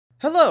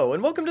Hello,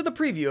 and welcome to the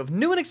preview of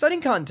new and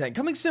exciting content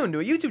coming soon to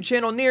a YouTube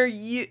channel near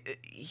you.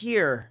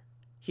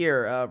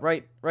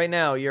 Right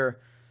now. You're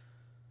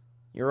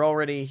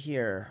already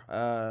here.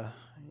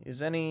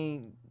 Is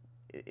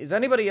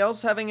anybody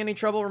else having any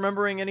trouble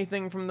remembering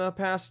anything from the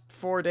past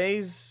 4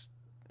 days?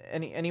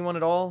 Anyone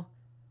at all?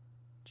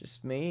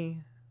 Just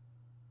me?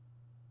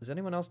 Does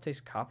anyone else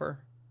taste copper?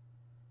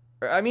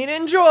 I mean,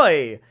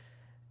 enjoy!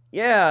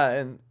 Yeah,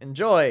 and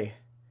enjoy.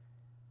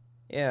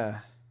 Yeah.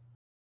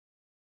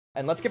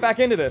 And let's get back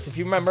into this. If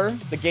you remember,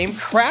 the game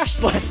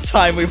crashed last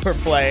time we were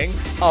playing.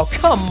 Oh,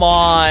 come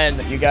on!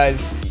 You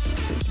guys,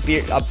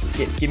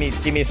 give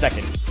me a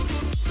second.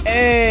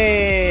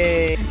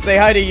 Hey! Say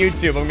hi to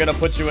YouTube. I'm gonna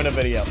put you in a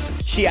video.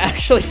 She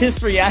actually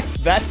just reacts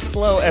that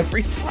slow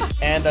every time.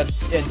 And the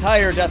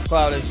entire death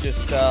cloud is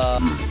just,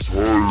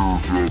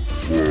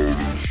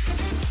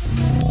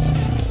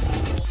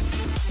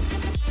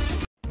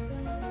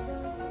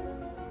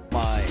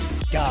 My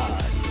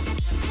God.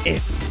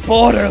 It's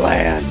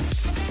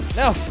Borderlands!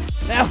 No!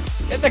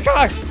 Get the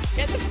car!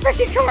 Get the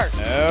freaking car!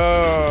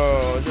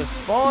 Oh,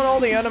 just spawn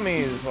all the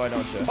enemies, why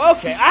don't you?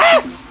 Okay,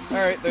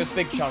 Alright, there's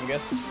Big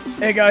Chungus.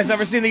 Hey guys,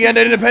 ever seen the end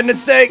of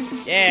Independence Day?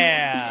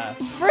 Yeah!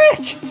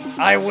 Frick!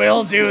 I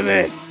will do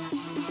this!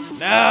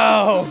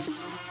 No!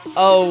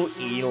 Oh,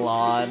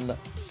 Elon.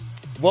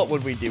 What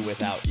would we do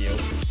without you?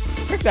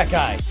 Frick that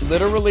guy.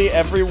 Literally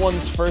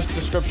everyone's first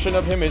description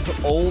of him is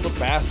old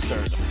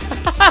bastard.